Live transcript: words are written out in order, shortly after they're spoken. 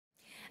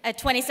A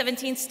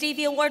 2017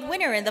 Stevie Award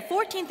winner in the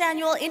 14th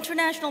Annual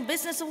International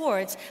Business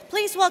Awards,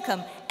 please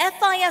welcome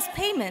FIS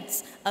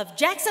Payments of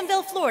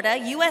Jacksonville, Florida,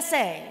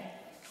 USA.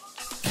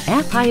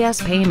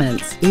 FIS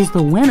Payments is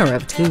the winner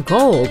of 2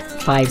 gold,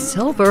 5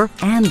 silver,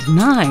 and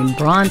 9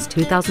 bronze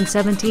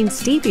 2017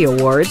 Stevie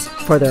Awards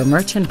for their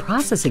merchant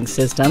processing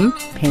system,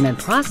 payment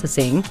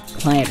processing,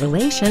 client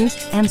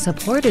relations, and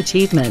support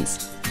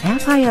achievements.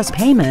 FIS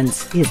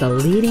Payments is a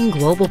leading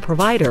global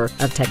provider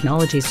of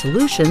technology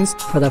solutions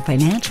for the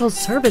financial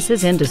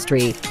services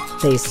industry.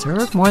 They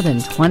serve more than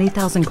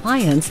 20,000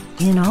 clients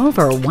in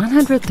over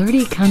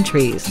 130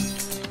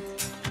 countries.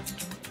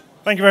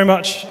 Thank you very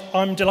much.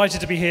 I'm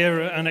delighted to be here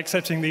and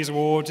accepting these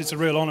awards. It's a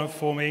real honor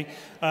for me.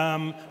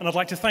 And I'd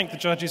like to thank the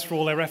judges for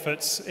all their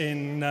efforts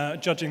in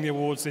judging the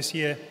awards this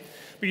year.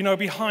 But you know,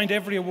 behind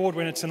every award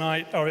winner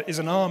tonight is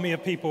an army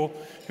of people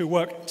who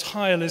work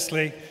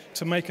tirelessly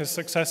to make us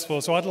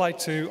successful. So I'd like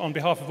to, on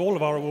behalf of all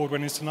of our award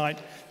winners tonight,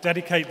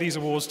 dedicate these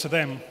awards to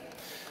them.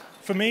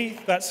 For me,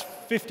 that's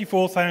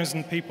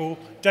 54,000 people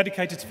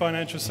dedicated to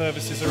financial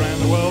services around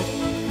the world,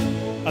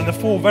 and the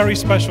 4 very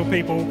special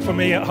people for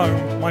me at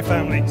home, my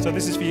family. So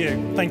this is for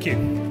you. Thank you.